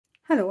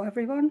Hello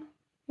everyone,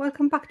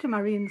 welcome back to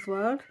Marian's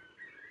World.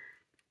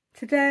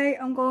 Today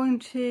I'm going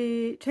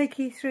to take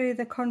you through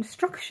the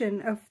construction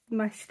of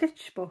my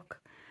stitch book.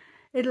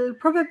 It'll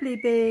probably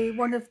be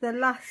one of the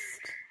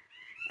last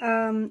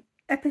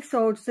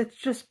episodes that's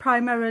just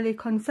primarily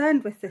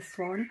concerned with this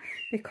one,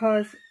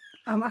 because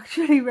I'm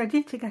actually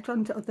ready to get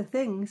on to other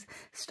things,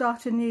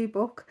 start a new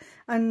book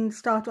and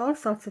start all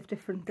sorts of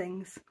different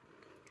things.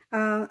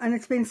 And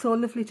it's been so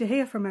lovely to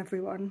hear from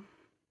everyone.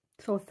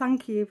 So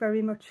thank you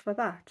very much for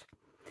that.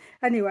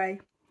 Anyway,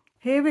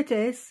 here it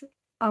is.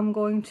 I'm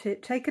going to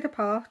take it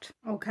apart.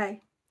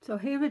 Okay, so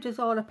here it is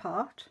all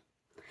apart.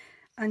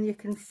 And you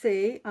can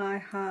see I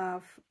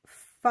have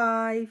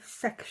 5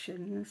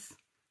 sections.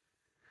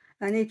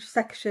 And each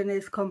section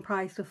is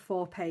comprised of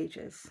 4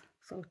 pages.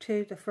 So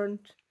 2 the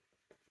front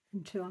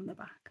and 2 on the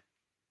back.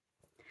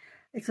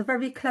 It's a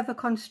very clever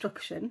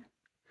construction.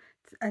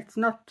 It's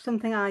not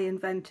something I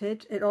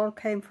invented. It all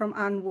came from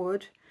Anne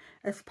Wood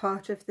as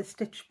part of the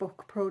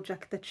Stitchbook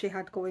project that she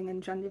had going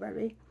in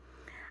January.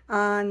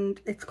 And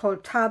it's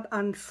called Tab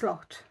and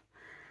Slot,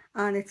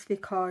 and it's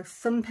because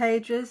some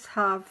pages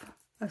are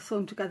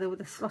sewn together with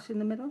a slot in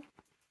the middle,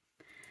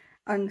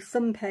 and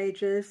some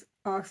pages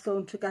are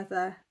sewn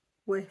together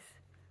with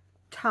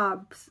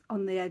tabs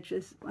on the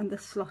edges and the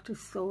slot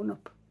is sewn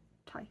up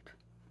tight.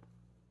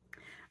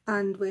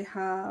 And we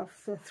have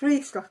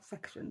 3 slot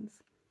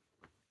sections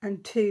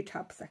and 2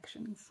 tab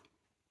sections.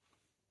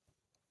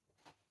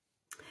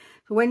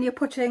 So when you're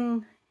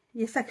putting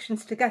your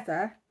sections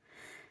together,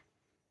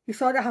 you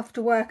sort of have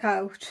to work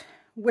out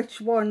which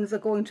ones are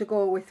going to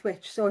go with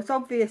which. So it's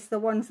obvious the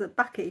ones that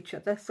back each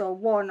other. So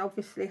 1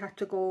 obviously had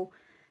to go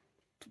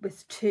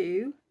with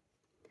 2,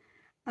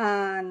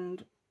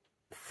 and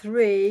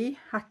 3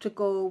 had to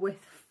go with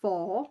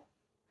 4.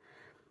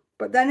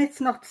 But then it's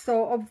not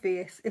so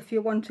obvious if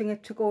you're wanting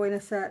it to go in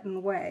a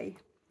certain way,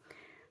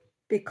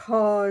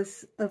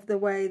 because of the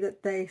way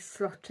that they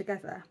slot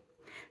together.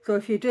 So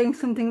if you're doing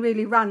something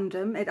really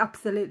random, it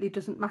absolutely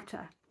doesn't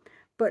matter.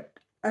 But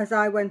as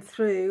I went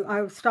through,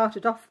 I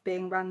started off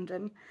being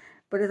random,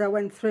 but as I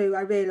went through,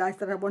 I realised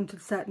that I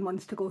wanted certain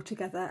ones to go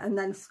together, and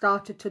then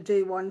started to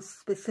do ones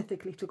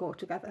specifically to go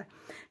together.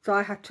 So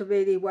I had to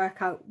really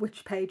work out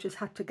which pages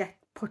had to get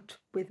put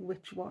with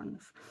which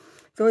ones.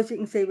 So as you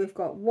can see, we've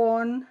got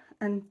 1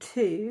 and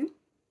 2,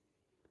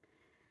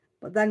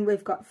 but then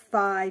we've got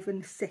 5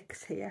 and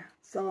 6 here.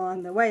 So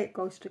and the way it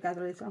goes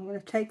together is I'm going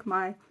to take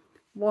my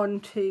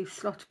 1-2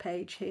 slot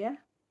page here.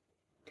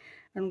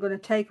 I'm going to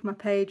take my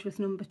page with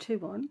number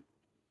 2 on,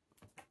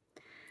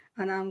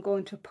 and I'm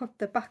going to put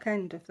the back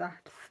end of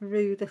that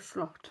through the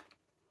slot.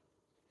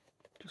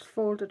 Just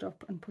fold it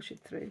up and push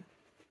it through.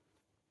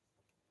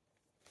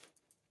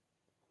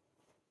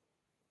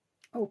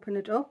 Open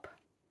it up.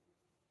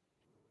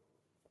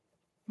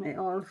 It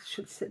all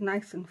should sit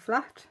nice and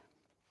flat.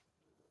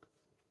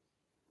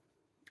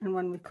 And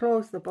when we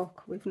close the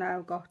book, we've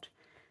now got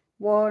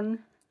 1,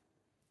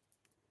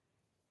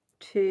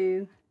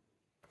 2,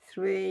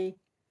 3,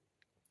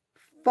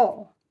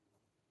 4,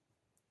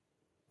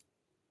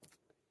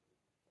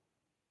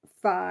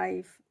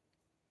 5,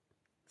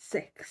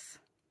 6.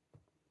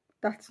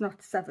 That's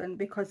not 7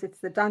 because it's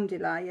the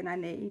dandelion I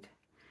need,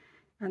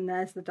 and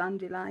there's the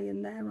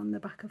dandelion there on the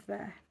back of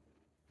there.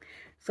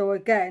 So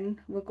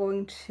again, we're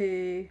going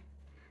to,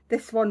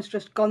 this one's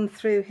just gone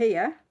through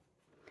here,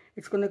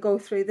 it's going to go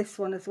through this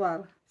one as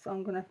well. So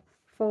I'm going to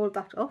fold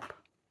that up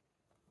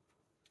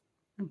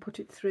and put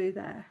it through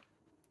there.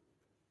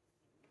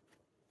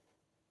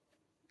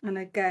 And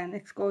again,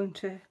 it's going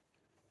to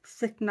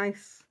sit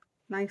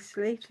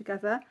nicely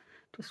together.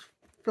 Just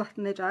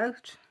flatten it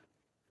out.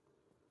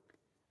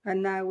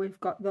 And now we've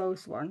got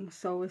those ones.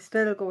 So we're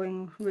still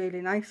going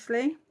really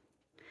nicely.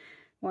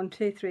 1,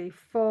 2, 3,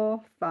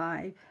 4,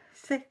 5,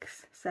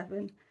 6,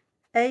 7,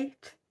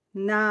 8,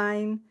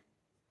 9,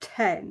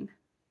 10.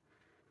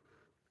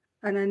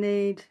 And I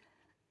need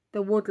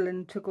the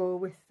woodland to go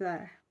with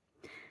there.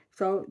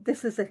 So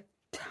this is a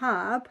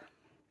tab.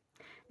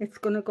 It's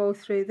going to go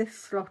through this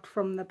slot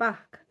from the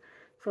back.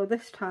 So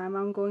this time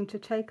I'm going to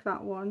take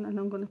that one and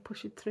I'm going to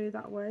push it through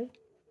that way.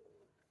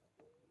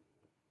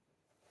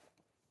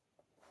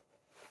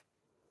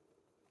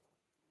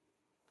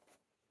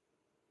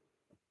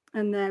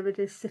 And there it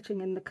is,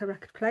 sitting in the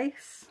correct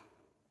place.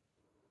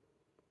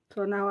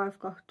 So now I've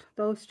got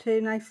those 2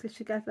 nicely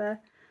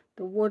together,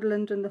 the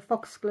woodland and the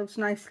foxgloves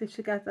nicely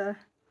together.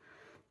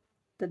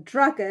 The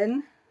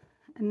dragon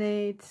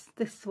needs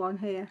this one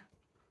here.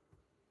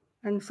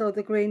 And so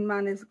the green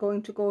man is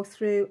going to go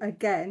through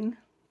again.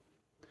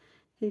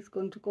 He's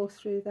going to go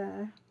through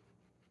there.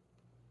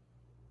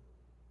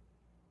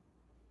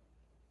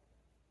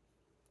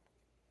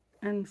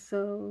 And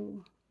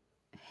so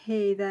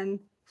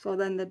then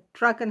the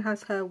dragon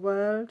has her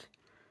world.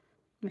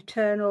 We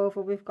turn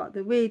over, we've got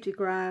the weedy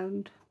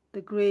ground,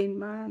 the green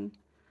man,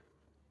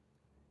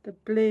 the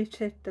blue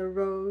tit, the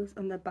rose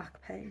and the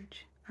back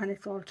page. And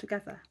it's all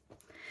together.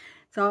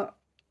 So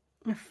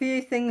a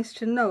few things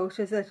to note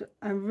is that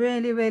I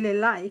really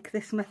like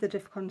this method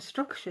of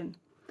construction.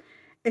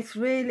 It's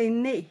really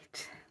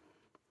neat,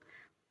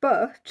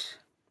 But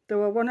there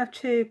were one or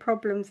two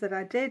problems that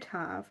I did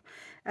have,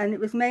 and it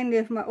was mainly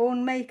of my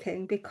own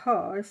making,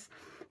 because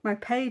my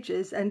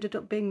pages ended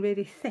up being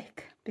really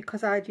thick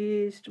because I'd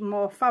used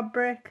more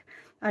fabric.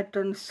 I'd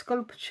done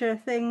sculpture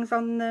things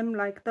on them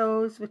like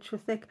those, which were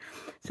thick.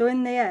 So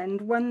in the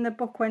end, when the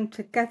book went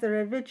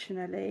together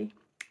originally,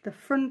 the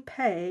front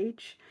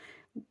page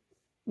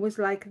was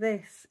like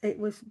this. It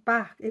was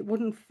back. It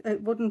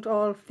wouldn't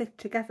all fit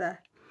together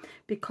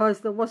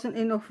because there wasn't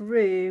enough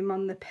room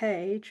on the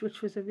page,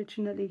 which was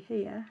originally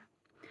here.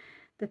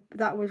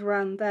 That was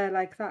round there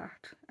like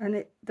that,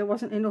 and there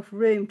wasn't enough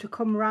room to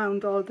come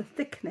round all the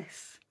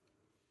thickness.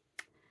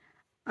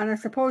 And I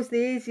suppose the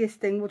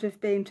easiest thing would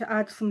have been to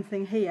add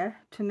something here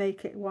to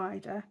make it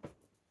wider,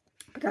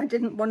 but I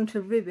didn't want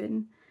to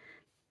ruin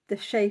the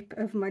shape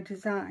of my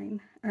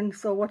design. And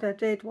so what I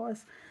did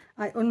was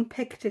I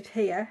unpicked it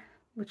here,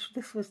 which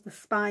this was the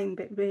spine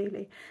bit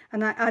really,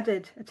 and I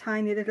added a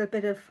tiny little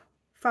bit of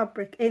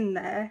fabric in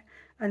there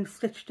and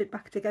stitched it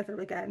back together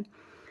again.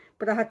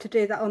 But I had to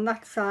do that on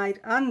that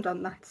side and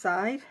on that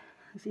side,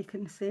 as you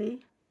can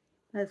see.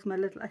 There's my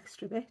little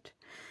extra bit.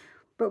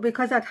 But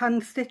because I'd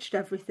hand stitched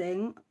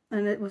everything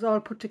and it was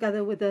all put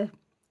together with a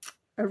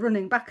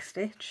running back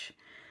stitch,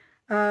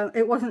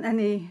 it wasn't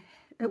any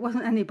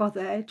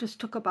bother. It just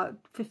took about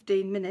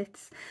 15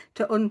 minutes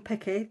to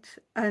unpick it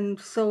and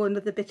sew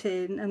another bit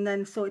in and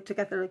then sew it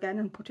together again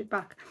and put it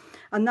back.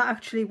 And that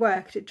actually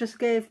worked. It just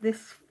gave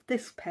this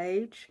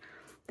page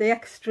the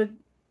extra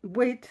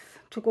width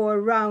to go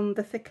around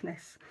the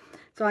thickness.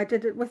 So I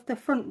did it with the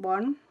front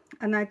one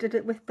and I did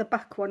it with the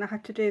back one. I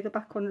had to do the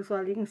back one as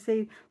well. You can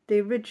see the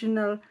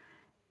original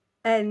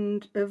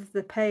end of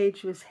the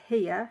page was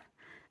here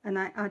and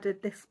I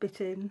added this bit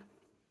in.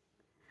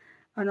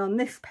 And on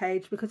this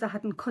page, because I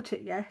hadn't cut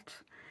it yet,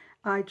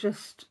 I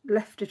just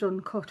left it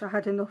uncut. I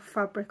had enough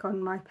fabric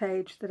on my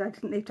page that I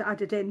didn't need to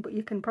add it in, but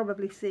you can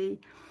probably see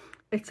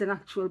it's an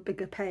actual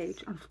bigger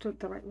page. I've done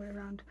it the right way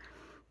around.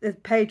 The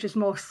page is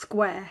more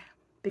square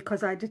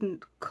because I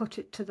didn't cut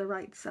it to the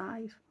right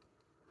side.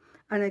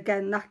 And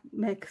again, that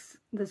makes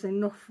there's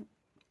enough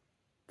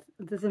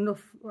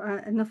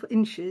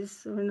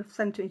inches or enough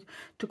centimeters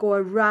to go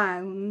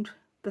around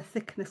the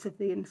thickness of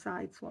the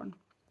insides one.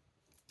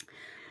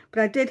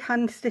 But I did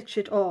hand stitch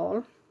it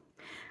all.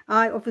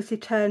 I obviously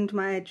turned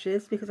my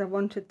edges because I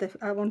wanted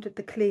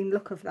the clean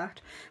look of that,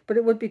 but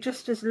it would be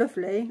just as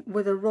lovely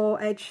with a raw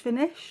edge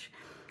finish.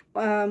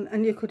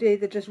 And you could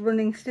either just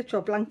running stitch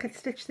or blanket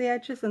stitch the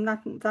edges, and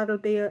that'll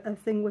be a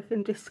thing we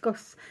can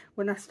discuss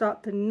when I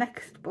start the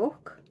next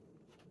book,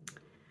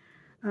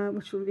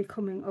 which will be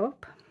coming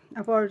up.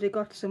 I've already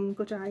got some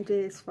good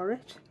ideas for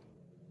it.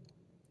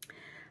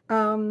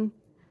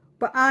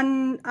 But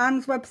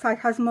Anne's website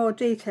has more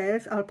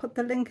details. I'll put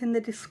the link in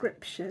the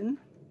description.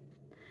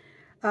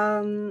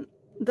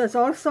 There's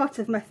all sorts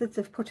of methods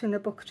of putting a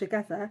book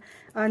together.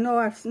 I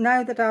know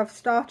now that I've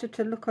started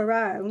to look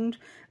around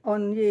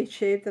on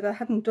YouTube that I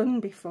hadn't done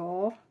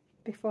before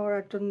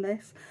I'd done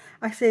this,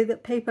 I see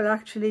that people are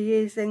actually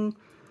using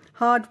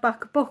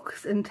hardback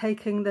books and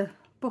taking the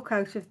book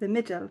out of the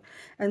middle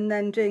and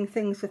then doing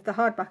things with the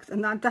hardbacks,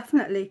 and that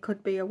definitely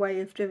could be a way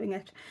of doing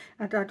it.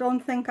 And I don't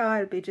think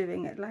I'll be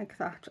doing it like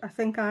that. I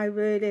think I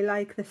really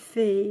like the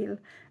feel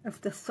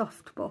of the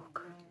soft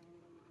book,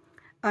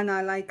 and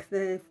I like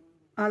the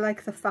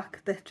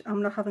fact that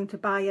I'm not having to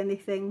buy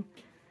anything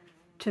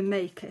to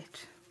make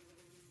it.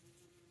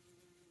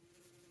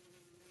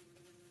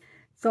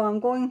 So I'm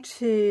going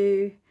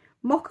to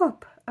mock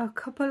up a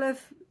couple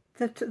of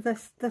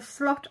the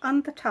slot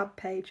and the tab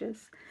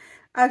pages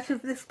out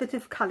of this bit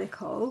of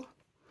calico,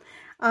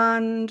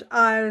 and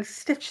I'll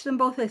stitch them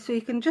both in so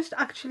you can just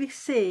actually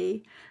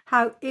see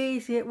how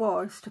easy it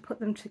was to put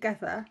them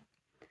together.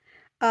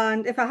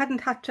 And if I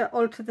hadn't had to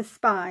alter the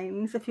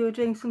spines, if you were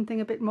doing something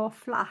a bit more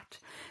flat,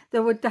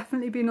 there would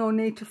definitely be no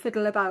need to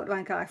fiddle about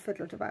like I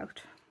fiddled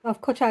about.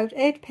 I've cut out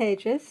 8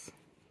 pages.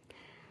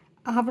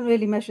 I haven't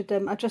really measured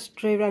them, I just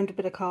drew around a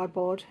bit of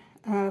cardboard.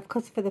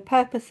 Because for the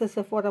purposes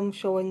of what I'm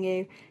showing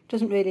you, it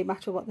doesn't really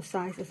matter what the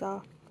sizes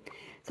are.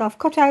 So I've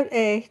cut out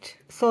 8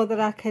 so that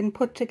I can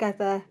put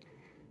together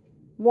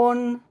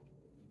one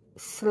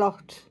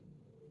slot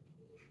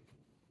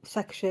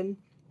section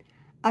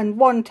and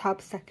one tab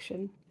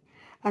section.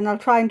 And I'll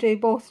try and do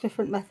both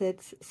different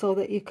methods so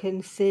that you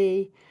can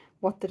see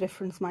what the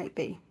difference might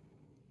be.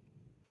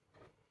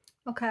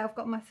 Okay, I've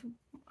got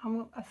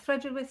I've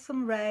threaded with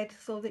some red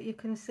so that you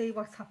can see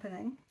what's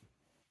happening.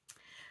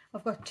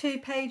 I've got 2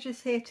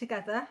 pages here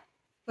together.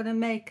 I'm going to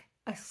make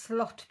a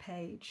slot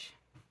page.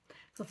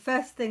 So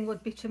first thing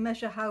would be to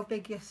measure how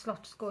big your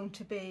slot's going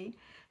to be.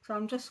 So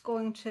I'm just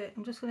going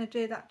to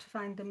do that to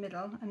find the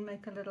middle and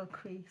make a little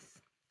crease.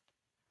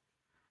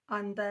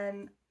 And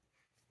then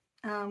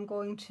I'm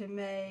going to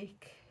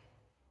make,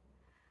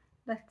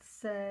 let's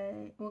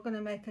say, we're going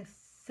to make a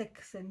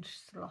 6-inch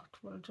slot.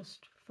 We'll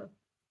just, for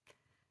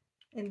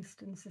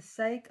instance's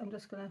sake, I'm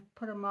just going to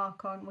put a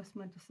mark on with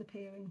my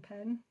disappearing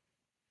pen.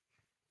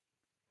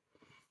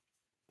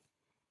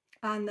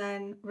 And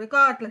then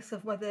regardless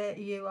of whether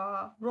you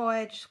are raw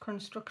edge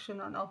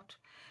construction or not,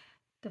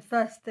 the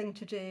first thing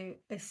to do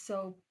is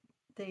sew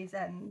these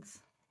ends.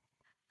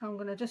 I'm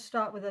going to just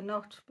start with a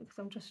knot because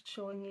I'm just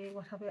showing you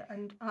what have you,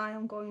 and I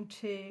am going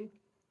to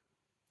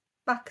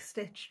back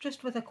stitch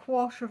just with a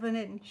quarter of an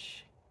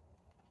inch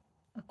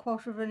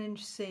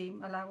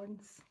seam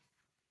allowance,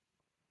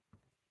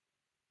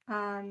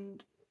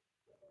 and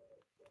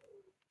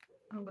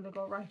I'm going to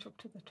go right up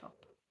to the top.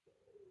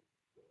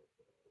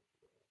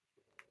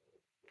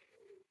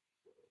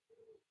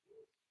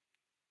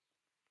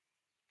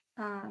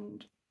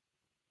 And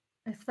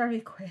it's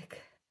very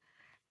quick.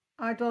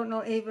 I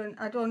don't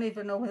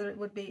even know whether it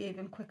would be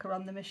even quicker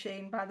on the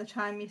machine by the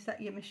time you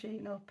set your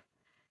machine up.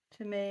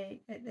 To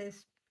me, it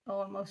is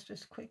almost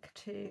as quick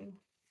to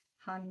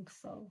hand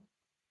sew.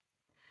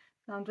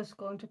 Now I'm just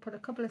going to put a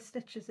couple of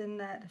stitches in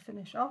there to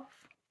finish off.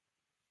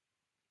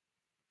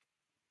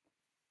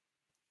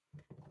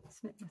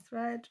 Snip my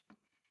thread,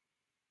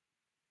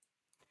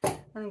 and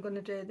I'm going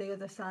to do the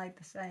other side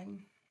the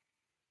same.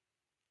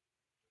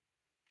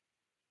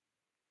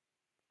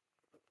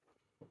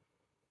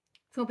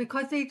 So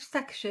because each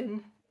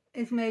section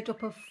is made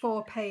up of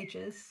 4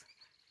 pages,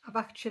 I've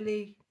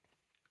actually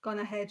gone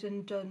ahead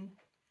and done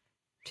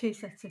 2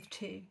 sets of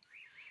 2.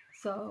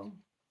 So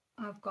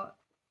I've got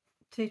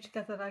 2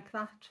 together like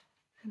that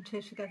and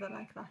 2 together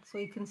like that. So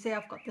you can see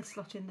I've got the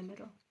slot in the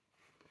middle.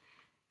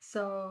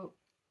 So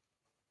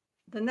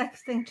the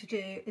next thing to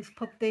do is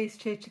put these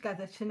 2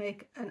 together to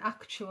make an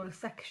actual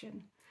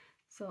section.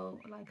 So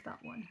like that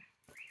one.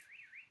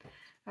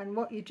 And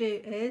what you do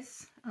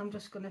is, I'm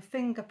just going to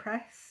finger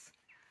press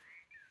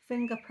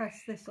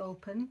this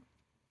open.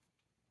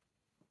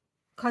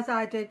 Because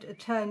I did a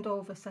turned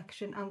over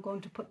section, I'm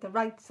going to put the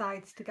right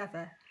sides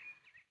together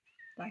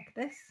like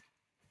this,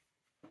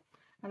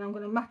 and I'm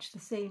going to match the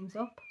seams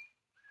up,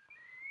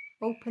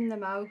 open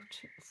them out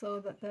so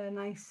that they're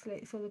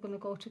going to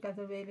go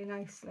together really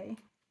nicely,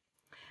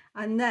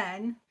 and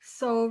then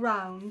sew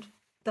around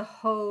the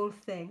whole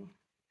thing.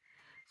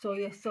 So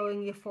you're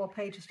sewing your 4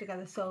 pages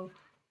together. So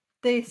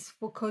this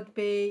could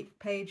be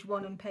page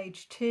 1 and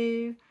page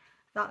 2,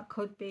 that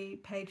could be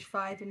page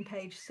 5 and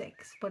page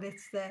 6, but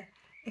it's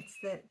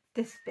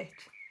this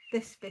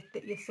bit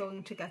that you're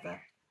sewing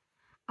together,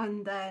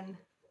 and then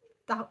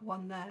that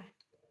one there.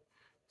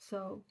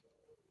 So,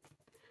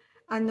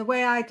 and the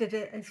way I did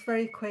it is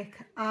very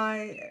quick.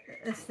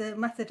 It's the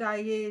method I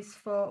use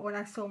for when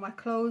I sew my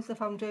clothes.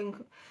 If I'm doing,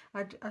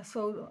 I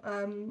sew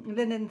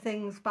linen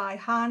things by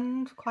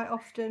hand quite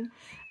often,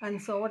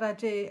 and so what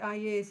I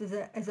use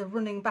is a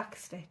running back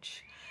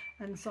stitch.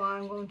 And so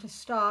I'm going to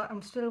start,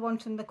 I'm still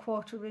wanting the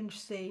 1/4 inch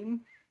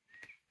seam,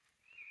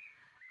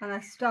 and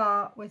I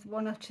start with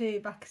 1 or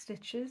 2 back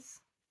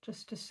stitches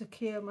just to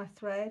secure my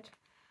thread,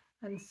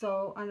 and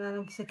then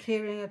I'm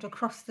securing it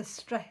across the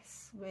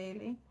stress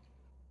really.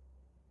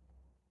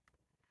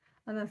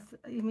 And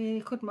I mean,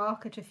 you could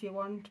mark it if you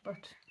want,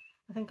 but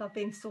I think I've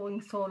been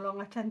sewing so long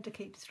I tend to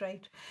keep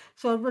straight.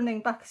 So a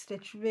running back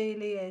stitch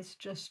really is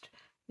just,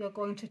 you're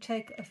going to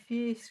take a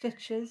few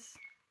stitches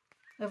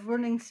of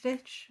running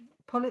stitch,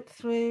 pull it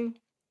through,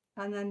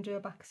 and then do a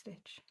back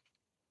stitch.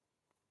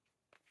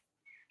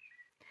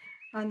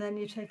 And then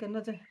you take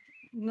another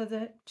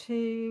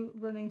 2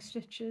 running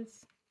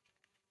stitches,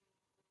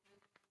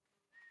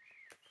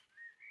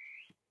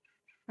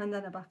 and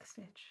then a back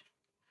stitch.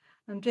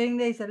 I'm doing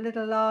these a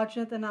little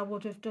larger than I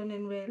would have done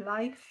in real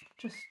life,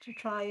 just to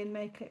try and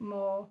make it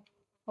more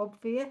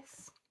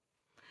obvious.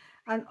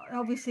 And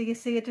obviously you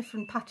see a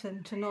different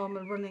pattern to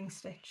normal running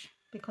stitch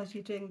because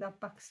you're doing that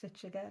back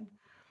stitch again.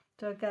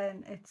 So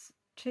again, it's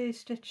 2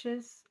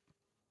 stitches,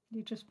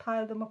 you just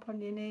pile them up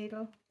on your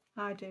needle,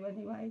 I do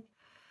anyway,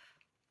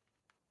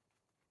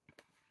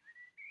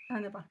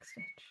 and a back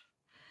stitch.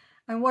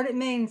 And what it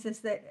means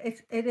is that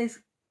it is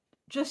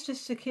just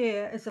as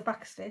secure as a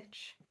back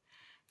stitch,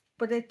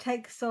 but it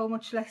takes so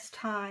much less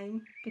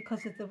time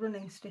because of the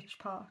running stitch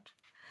part.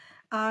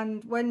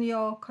 And when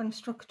you're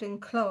constructing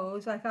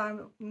clothes, like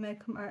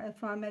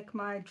if I make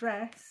my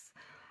dress,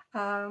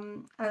 a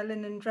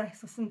linen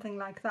dress or something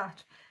like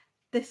that,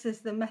 this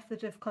is the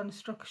method of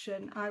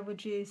construction I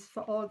would use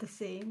for all the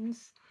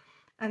seams.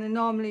 And I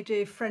normally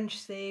do French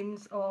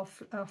seams or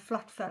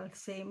flat felt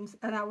seams,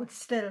 and I would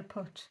still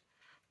put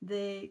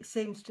the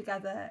seams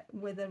together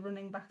with a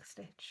running back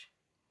stitch.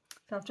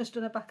 So I've just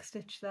done a back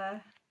stitch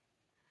there.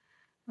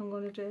 I'm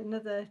going to do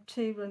another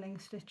 2 running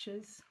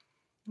stitches.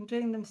 I'm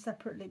doing them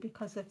separately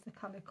because of the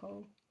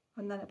calico,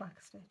 and then a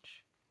back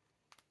stitch.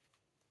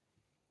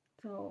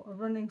 So a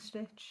running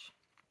stitch,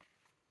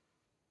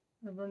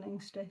 a running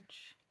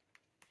stitch,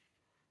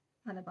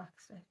 and a back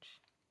stitch.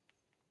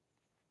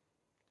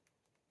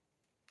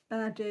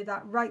 And I do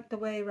that right the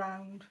way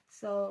round.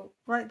 So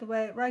right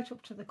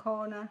up to the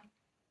corner.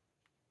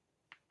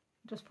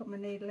 Just put my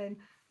needle in,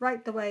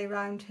 right the way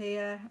around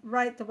here,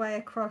 right the way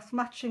across,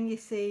 matching your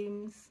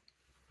seams,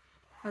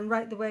 and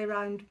right the way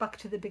around back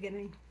to the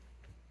beginning.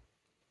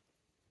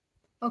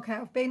 Okay,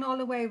 I've been all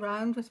the way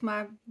around with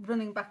my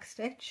running back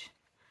stitch.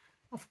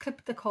 I've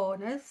clipped the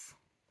corners.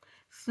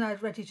 So now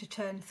it's ready to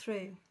turn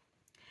through.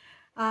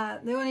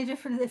 The only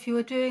difference, if you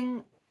were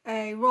doing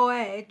a raw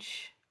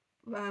edge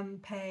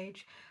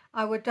page,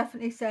 I would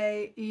definitely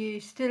say you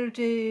still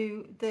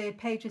do the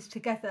pages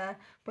together,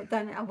 but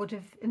then I would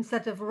have,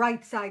 instead of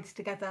right sides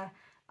together,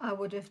 I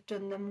would have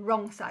done them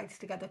wrong sides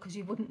together, because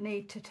you wouldn't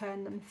need to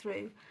turn them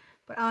through.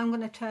 But I'm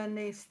going to turn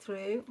these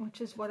through,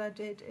 which is what I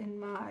did in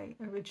my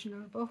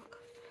original book.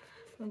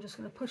 So I'm just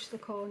going to push the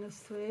corners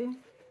through.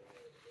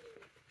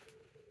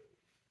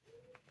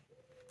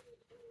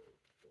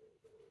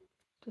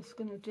 Just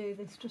going to do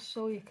this just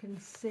so you can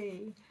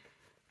see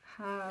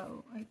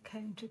how it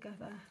came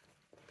together.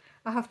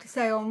 I have to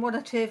say, on one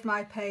or two of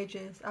my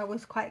pages I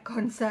was quite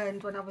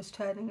concerned when I was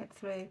turning it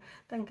through,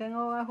 thinking,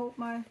 oh, I hope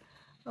my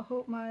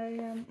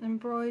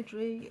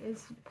embroidery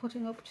is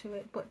putting up to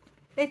it, but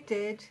it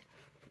did.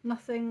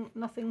 Nothing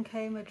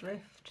came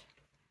adrift.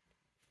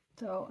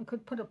 So I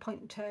could put a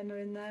point turner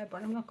in there,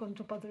 but I'm not going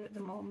to bother at the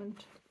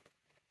moment.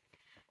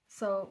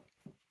 So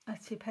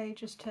as your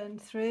pages turn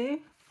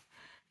through,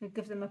 you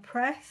give them a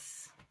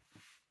press,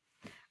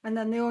 and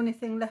then the only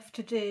thing left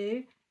to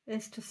do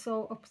is to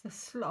sew up the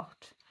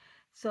slot.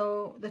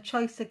 So the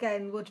choice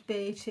again would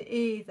be to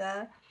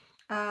either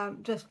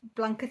just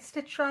blanket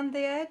stitch around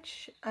the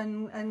edge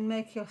and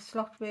make your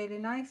slot really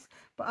nice,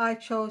 but I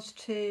chose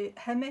to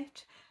hem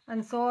it,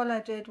 and so all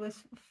I did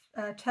was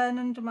turn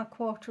under my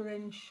 1/4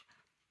 inch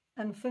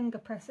and finger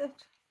press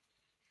it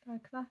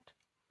like that.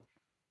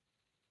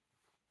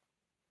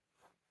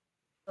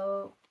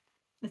 So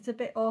it's a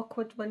bit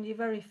awkward when you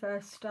very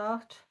first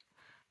start,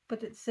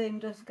 but it soon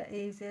does get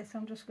easier. So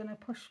I'm just going to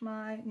push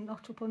my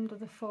knot up under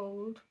the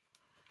fold,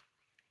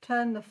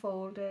 turn the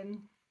fold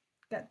in,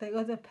 get the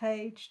other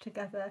page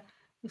together.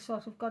 You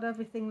sort of got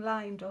everything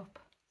lined up,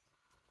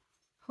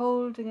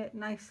 holding it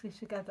nicely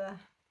together.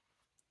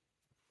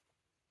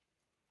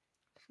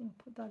 Just going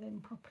to put that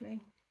in properly,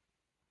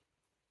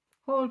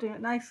 holding it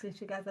nicely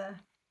together,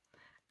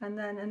 and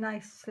then a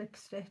nice slip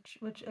stitch,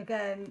 which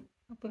again,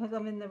 because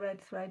I'm in the red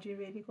thread, you're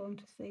really going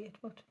to see it,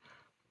 but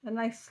a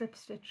nice slip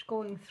stitch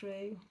going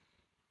through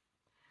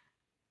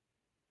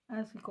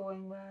as you're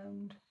going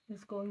round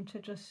is going to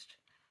just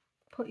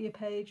put your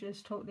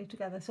pages totally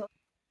together. So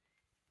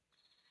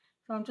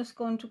I'm just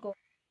going to go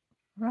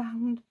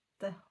round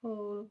the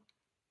whole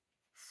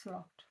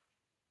slot.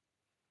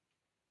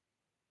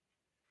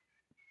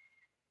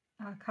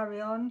 I'll carry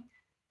on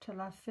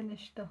till I've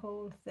finished the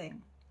whole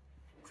thing.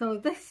 So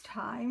this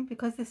time,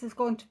 because this is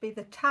going to be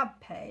the tab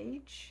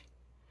page,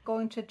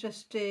 going to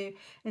just do,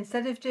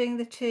 instead of doing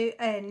the two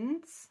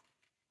ends,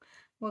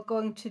 we're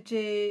going to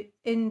do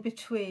in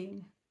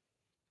between.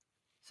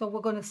 So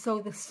we're going to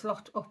sew the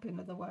slot up, in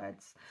other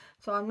words.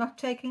 So I'm not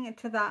taking it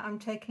to that, I'm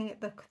taking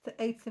it the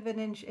 1/8 of an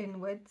inch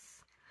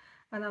inwards,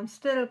 and I'm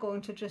still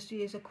going to just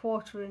use a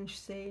 1/4 inch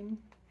seam,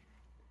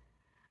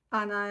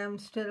 and I am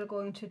still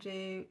going to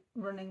do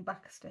running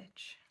back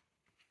stitch,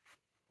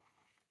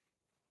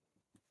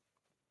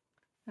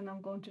 and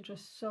I'm going to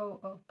just sew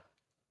up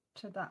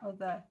to that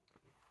other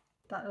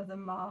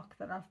mark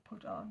that I've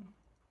put on.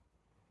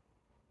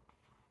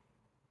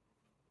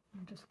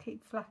 And just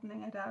keep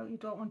flattening it out. You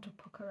don't want to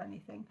pucker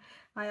anything.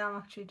 I am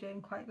actually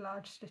doing quite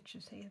large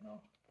stitches here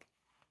though.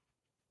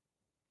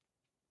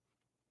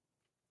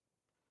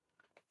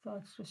 So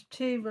it's just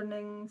two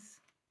running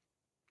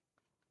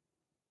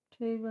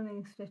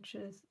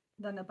stitches,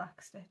 then a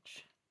back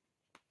stitch.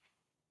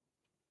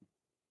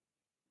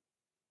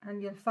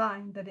 And you'll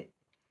find that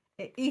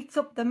it eats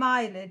up the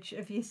mileage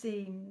of your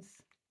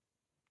seams,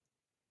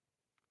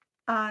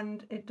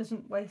 and it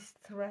doesn't waste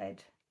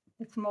thread.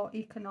 It's more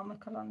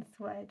economical on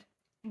thread.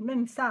 I'm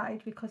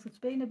inside because it's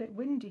been a bit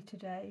windy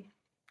today,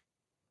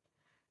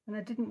 and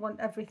I didn't want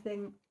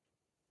everything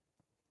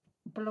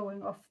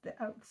blowing off the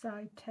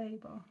outside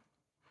table.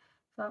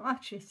 So I'm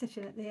actually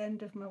sitting at the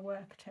end of my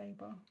work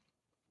table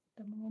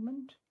at the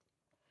moment,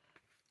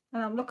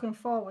 and I'm looking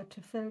forward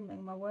to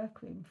filming my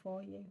workroom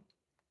for you.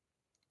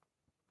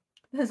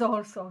 There's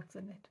all sorts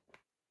in it.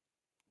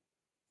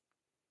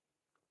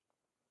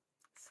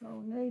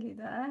 So nearly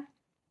there.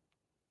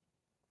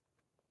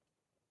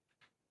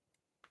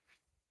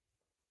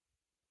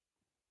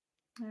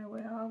 There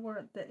we are, we're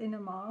at the inner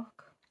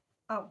mark.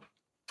 Oh,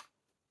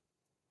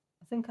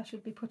 I think I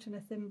should be putting a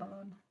thimble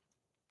on.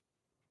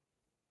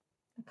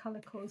 The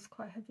calico is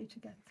quite heavy to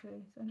get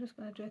through, so I'm just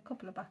going to do a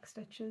couple of back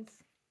stitches,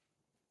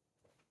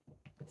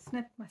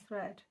 snip my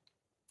thread.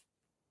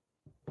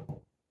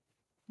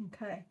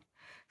 Okay,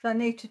 so I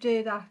need to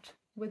do that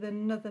with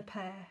another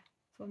pair.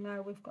 So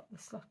now we've got the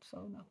slot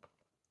sewn up.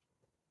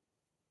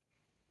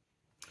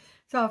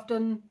 So I've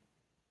done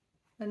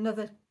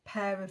another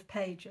pair of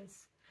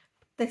pages.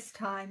 This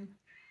time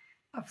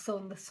I've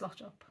sewn the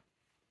slot up.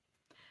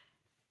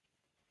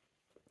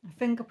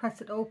 Finger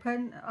press it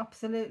open.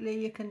 Absolutely,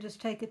 you can just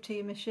take it to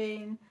your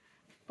machine,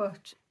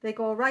 but they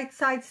go right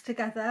sides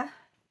together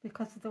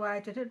because of the way I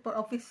did it. But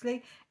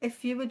obviously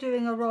if you were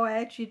doing a raw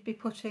edge, you'd be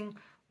putting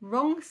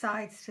wrong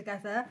sides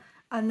together,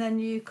 and then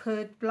you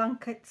could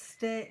blanket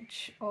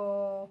stitch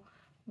or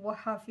what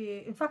have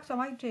you. In fact, I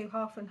might do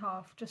half and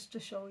half just to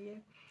show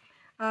you.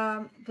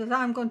 Because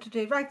I'm going to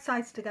do right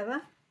sides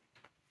together,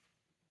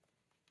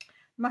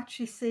 match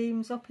your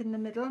seams up in the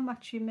middle,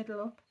 match your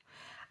middle up,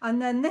 and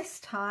then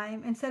this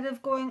time, instead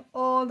of going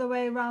all the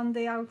way around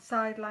the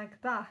outside like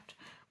that,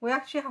 we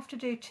actually have to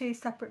do 2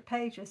 separate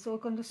pages. So we're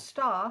going to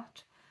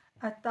start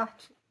at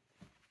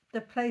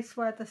the place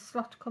where the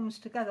slot comes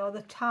together, or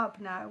the tab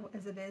now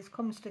as it is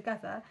comes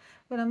together.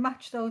 We're going to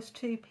match those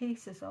 2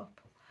 pieces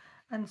up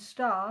and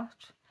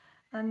start,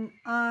 and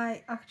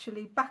I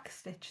actually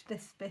backstitch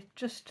this bit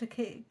just to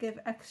give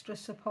extra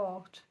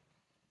support.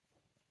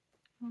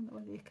 I don't know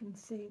whether you can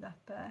see that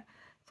there.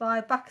 So I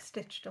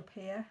backstitched up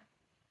here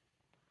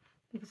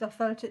because I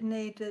felt it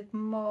needed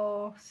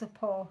more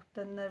support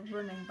than the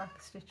running back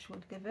stitch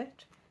would give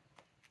it.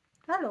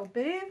 Hello,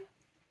 boo.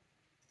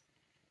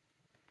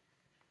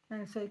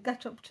 And so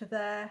get up to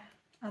there,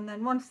 and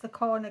then once the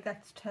corner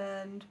gets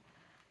turned,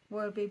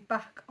 we'll be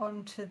back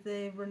onto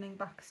the running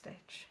back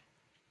stitch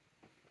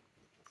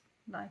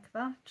like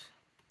that,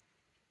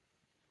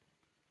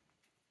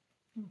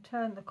 and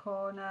turn the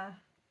corner,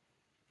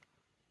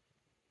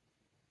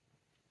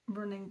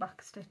 running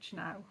back stitch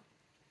now.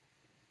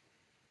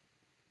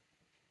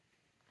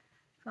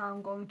 So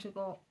I'm going to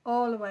go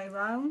all the way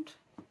around,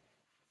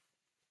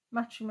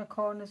 matching my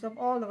corners up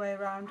all the way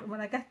around, and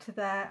when I get to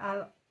there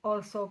I'll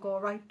also go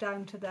right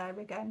down to there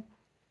again.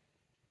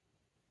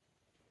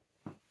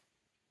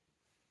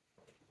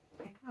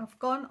 I've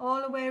gone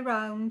all the way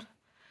around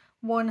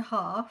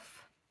 1/2.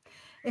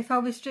 If I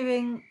was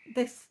doing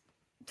this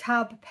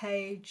tab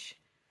page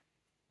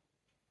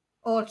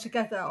all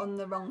together on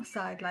the wrong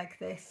side like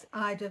this,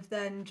 I'd have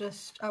then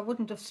I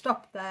wouldn't have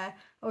stopped there,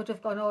 I would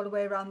have gone all the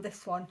way around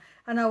this one,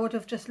 and I would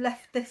have just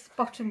left this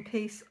bottom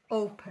piece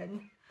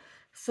open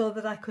so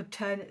that I could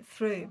turn it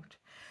through.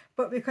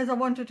 But because I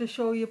wanted to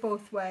show you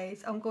both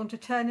ways, I'm going to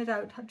turn it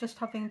out just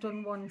having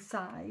done one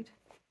side.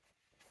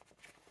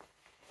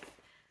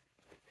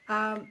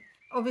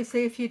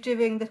 Obviously if you're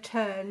doing the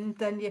turn,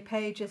 then your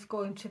page is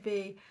going to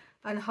be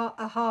a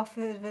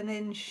 1/2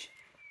 inch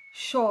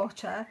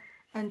shorter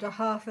and a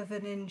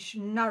 1/2 inch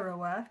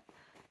narrower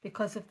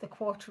because of the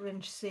 1/4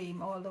 inch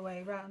seam all the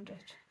way around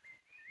it.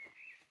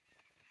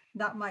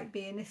 That might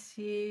be an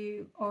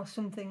issue or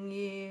something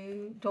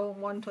you don't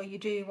want or you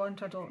do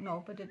want, I don't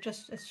know, but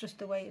it's just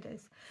the way it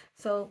is.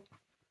 So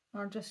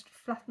I'll just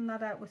flatten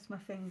that out with my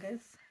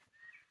fingers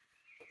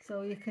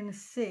so you can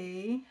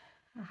see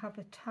I have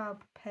a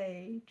tab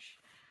page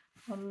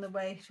on the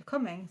way to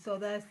coming. So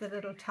there's the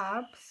little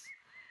tabs,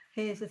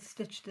 here's it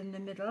stitched in the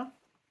middle.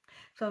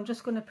 So I'm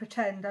just going to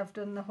pretend I've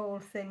done the whole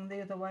thing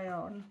the other way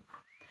on.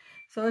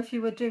 So if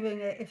you were doing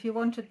it, if you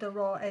wanted the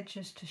raw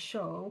edges to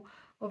show,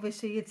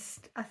 obviously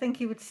I think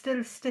you would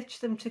still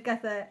stitch them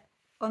together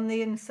on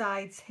the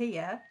insides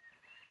here.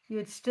 You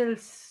would still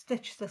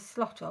stitch the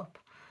slot up,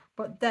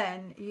 but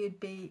then you'd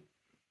be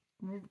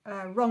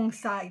wrong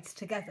sides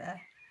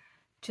together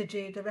to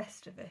do the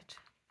rest of it.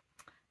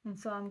 And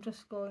so I'm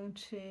just going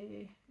to,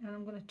 and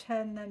I'm going to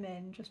turn them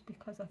in just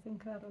because I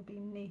think that'll be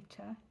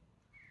neater.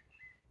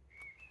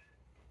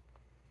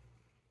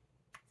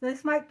 So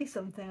this might be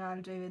something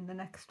I'll do in the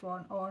next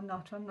one or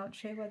not. I'm not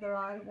sure whether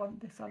I want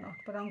this or not,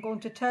 but I'm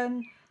going to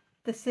turn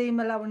the seam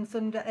allowance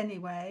under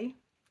anyway,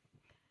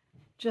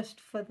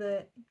 just for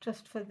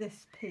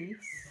this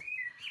piece.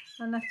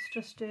 And let's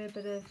just do a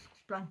bit of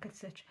blanket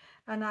stitch.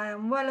 And I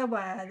am well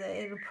aware that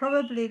it'll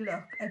probably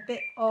look a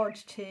bit odd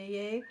to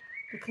you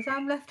because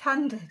I'm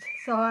left-handed,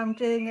 so I'm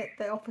doing it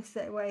the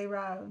opposite way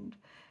round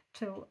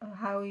to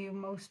how you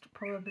most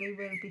probably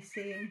will be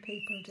seeing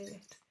people do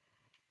it.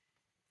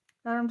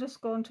 And I'm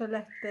just going to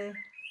let the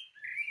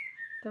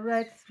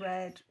red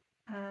thread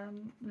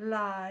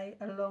lie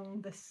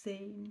along the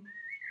seam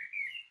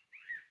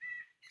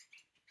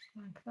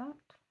like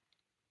that.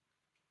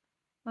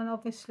 And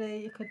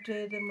obviously you could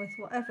do them with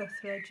whatever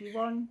thread you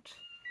want.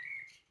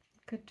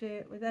 You could do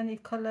it with any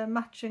colour,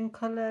 matching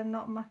colour,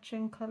 not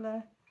matching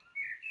colour.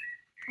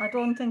 I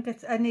don't think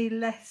it's any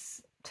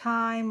less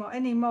time or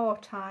any more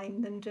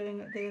time than doing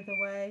it the other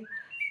way.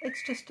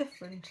 It's just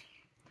different.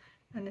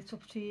 And it's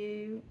up to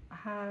you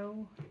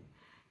how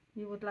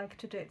you would like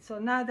to do it. So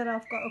now that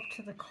I've got up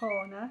to the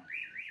corner,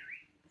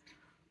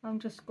 I'm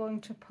just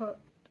going to put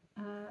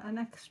an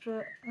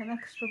extra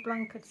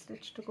blanket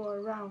stitch to go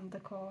around the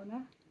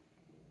corner,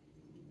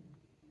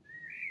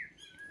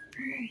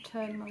 and then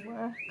turn my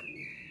work.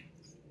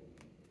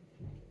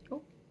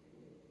 Oh,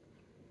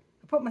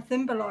 I put my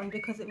thimble on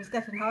because it was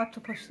getting hard to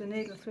push the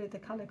needle through the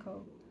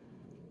calico.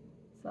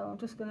 So I'm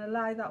just going to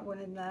lie that one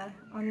in there,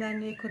 and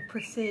then you could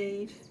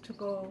proceed to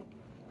go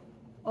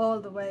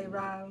all the way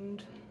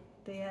round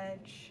the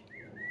edge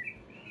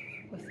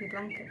with your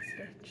blanket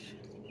stitch,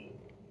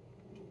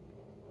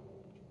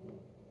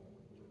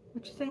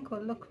 which I think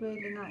will look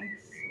really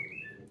nice.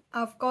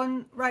 I've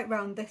gone right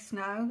round this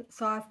now,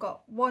 so I've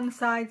got one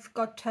side's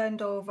got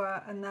turned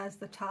over and there's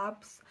the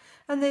tabs,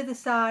 and the other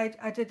side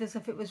I did as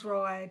if it was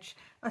raw edge.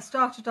 I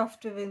started off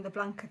doing the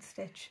blanket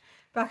stitch,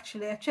 but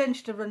actually I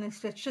changed to running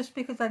stitch just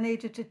because I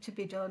needed it to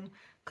be done,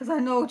 because I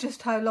know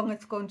just how long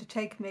it's going to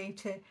take me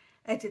to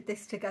edit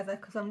this together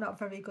because I'm not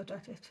very good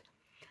at it.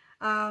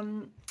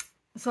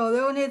 So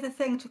the only other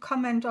thing to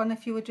comment on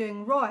if you were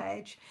doing raw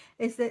edge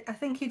is that I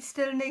think you'd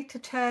still need to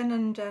turn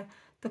under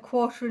the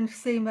 1/4 inch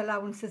seam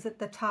allowances at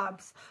the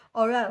tabs,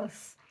 or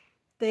else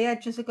the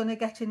edges are going to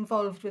get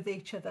involved with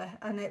each other,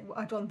 and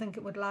I don't think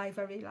it would lie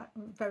very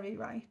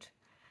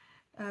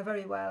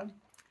well.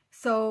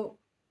 So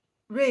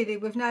really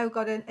we've now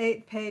got an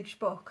 8-page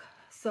book,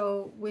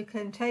 so we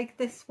can take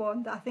this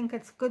one. I think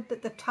it's good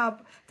that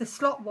the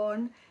slot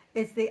one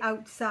is the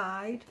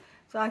outside,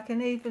 so I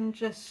can even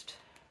just,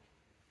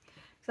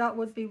 so that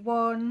would be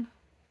 1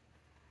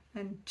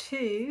 and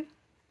 2,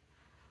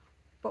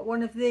 but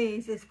one of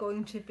these is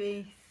going to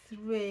be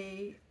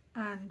 3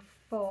 and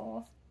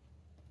 4,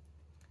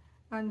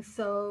 and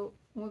so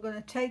we're going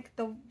to take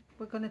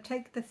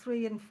the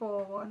 3 and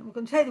 4 one. We're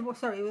going to take the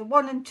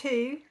 1 and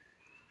 2,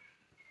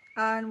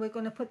 and we're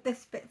going to put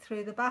this bit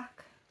through the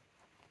back.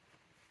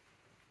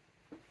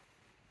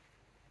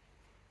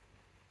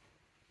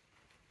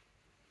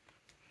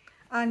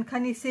 And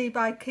can you see,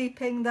 by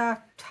keeping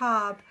that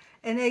tab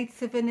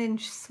 1/8 of an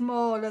inch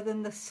smaller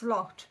than the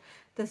slot,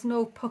 there's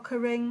no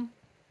puckering.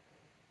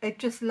 It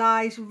just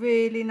lies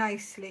really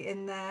nicely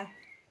in there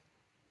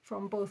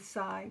from both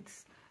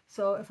sides.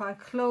 So if I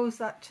close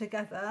that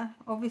together,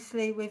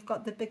 obviously we've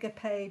got the bigger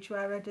page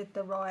where I did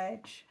the raw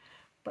edge,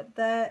 but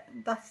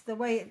that's the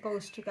way it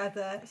goes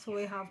together. So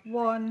we have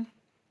 1,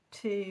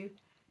 2,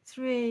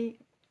 3,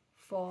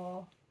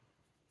 4,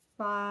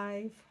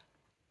 5,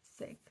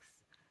 6,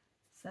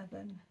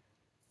 7,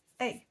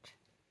 8,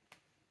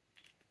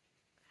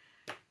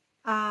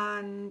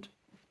 and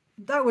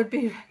that would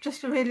be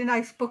just a really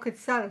nice book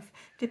itself,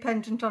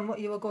 dependent on what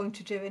you were going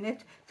to do in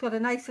it. It's got a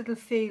nice little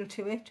feel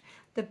to it.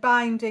 The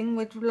binding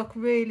would look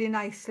really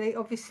nicely.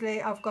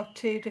 Obviously I've got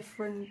 2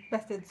 different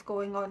methods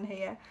going on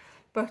here,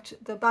 but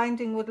the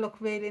binding would look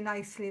really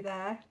nicely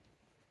there.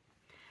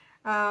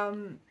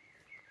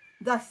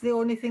 That's the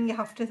only thing you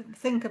have to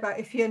think about.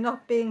 If you're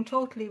not being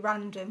totally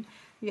random,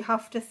 you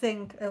have to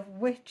think of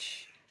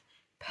which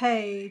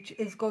page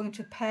is going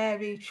to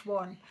pair each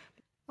one.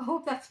 I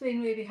hope that's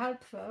been really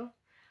helpful.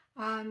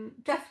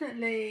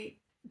 Definitely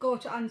go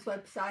to Anne's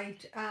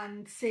website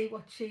and see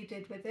what she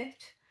did with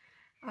it.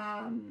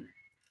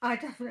 I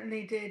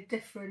definitely did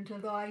different,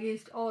 although I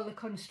used all the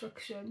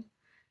construction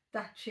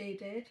that she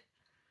did.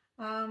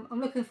 I'm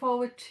looking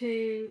forward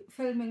to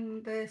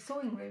filming the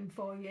sewing room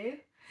for you,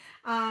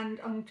 and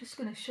I'm just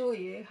going to show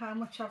you how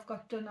much I've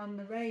got done on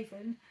the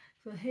raven.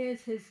 So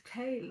here's his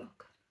tail.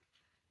 Look,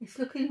 it's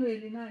looking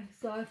really nice.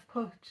 So I've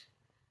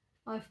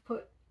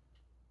put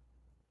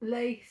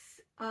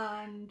lace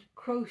and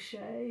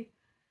crochet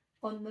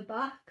on the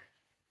back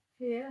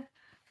here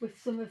with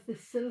some of the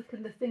silk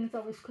and the things I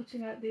was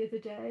cutting out the other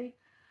day,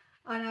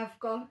 and I've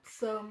got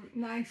some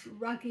nice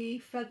raggy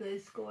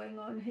feathers going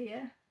on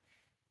here,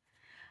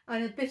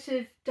 and a bit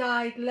of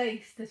dyed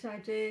lace that I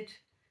did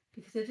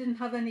because I didn't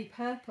have any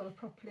purple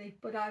properly,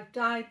 but I've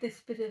dyed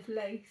this bit of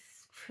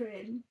lace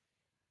trim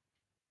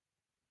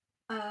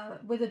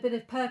with a bit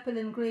of purple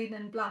and green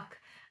and black,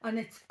 and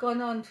it's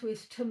gone on to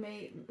his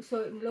tummy, so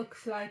it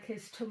looks like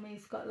his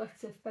tummy's got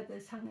lots of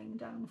feathers hanging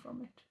down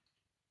from it.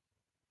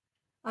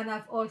 And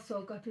I've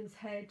also got his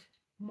head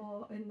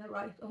more in the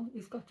right. Oh,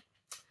 he's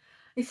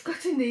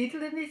got a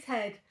needle in his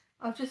head.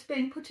 I've just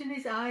been putting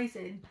his eyes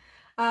in.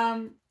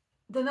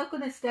 They're not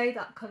going to stay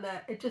that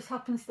colour. It just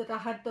happens that I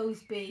had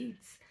those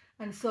beads,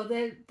 and so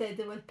they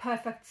were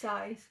perfect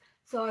size.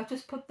 So I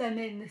just put them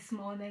in this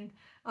morning,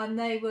 and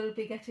they will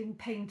be getting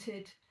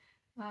painted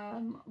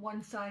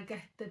once I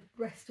get the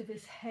rest of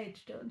his head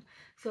done.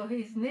 So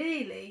he's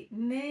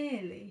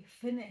nearly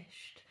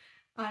finished,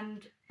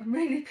 and I'm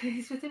really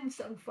pleased with him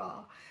so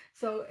far.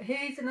 So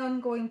he's an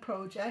ongoing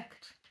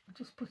project. I'll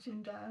just put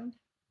him down.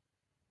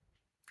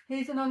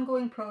 He's an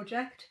ongoing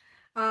project.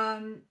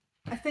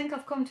 I think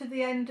I've come to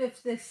the end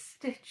of this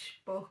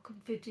Stitchbook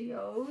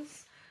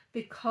videos,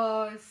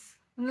 because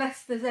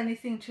unless there's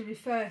anything to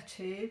refer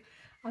to,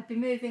 I'll be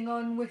moving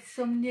on with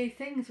some new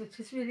things, which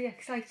is really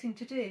exciting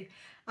to do.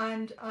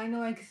 And I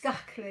know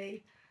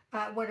exactly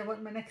what I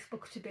want my next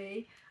book to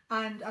be,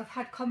 and I've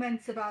had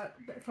comments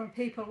from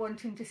people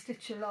wanting to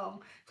stitch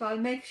along, so I'll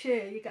make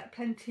sure you get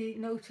plenty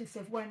notice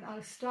of when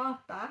I'll start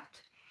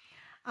that.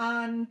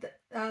 And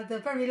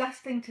the very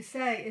last thing to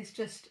say is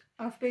just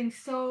I've been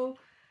so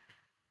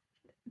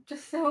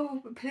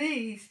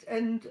pleased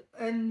and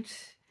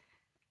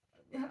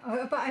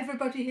about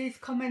everybody who's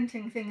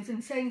commenting things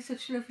and saying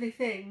such lovely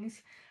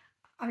things.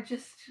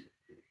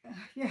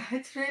 Yeah,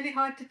 it's really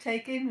hard to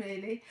take in,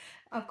 really.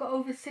 I've got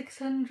over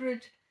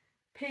 600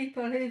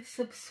 people who've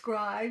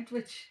subscribed,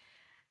 which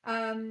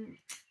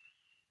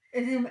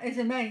is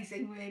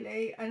amazing,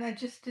 really, and I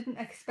just didn't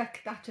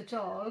expect that at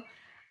all.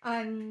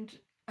 And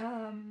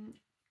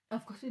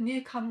I've got a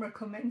new camera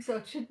coming, so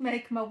it should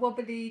make my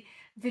wobbly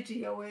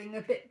videoing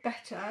a bit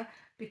better,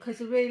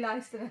 because I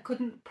realised that I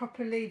couldn't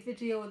properly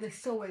video the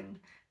sewing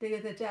the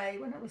other day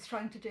when I was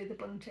trying to do the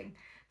bunting.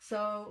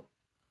 So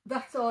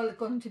that's all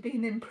going to be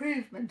an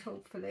improvement,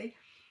 hopefully.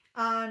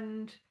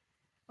 And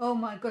Oh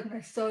my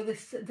goodness, so the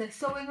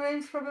sewing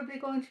room's probably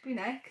going to be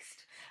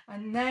next,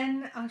 and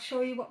then I'll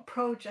show you what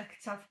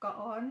projects I've got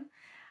on,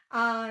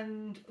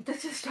 and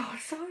there's just all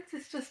sorts,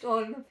 it's just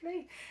all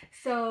lovely.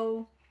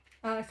 So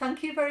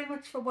thank you very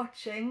much for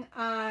watching,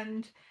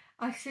 and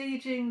I see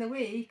you during the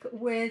week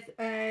with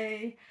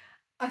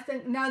I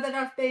think now that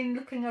I've been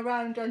looking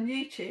around on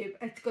YouTube,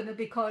 it's going to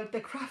be called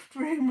the craft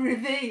room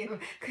reveal,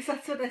 because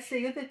that's what I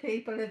see other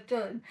people have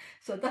done.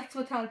 So that's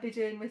what I'll be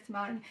doing with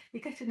mine.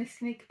 You're getting a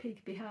sneak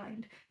peek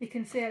behind. You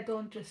can see I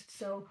don't just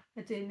sew,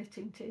 I do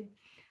knitting too.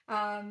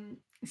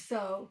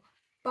 So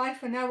bye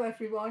for now,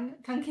 everyone.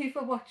 Thank you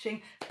for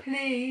watching.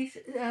 Please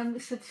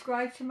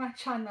subscribe to my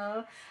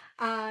channel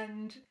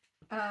and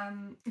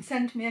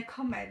send me a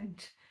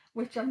comment,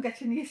 which I'm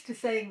getting used to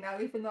saying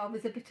now, even though I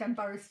was a bit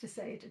embarrassed to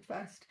say it at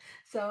first.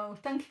 So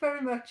thank you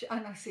very much,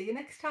 and I'll see you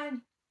next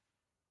time.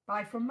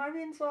 Bye from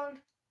Marion's World.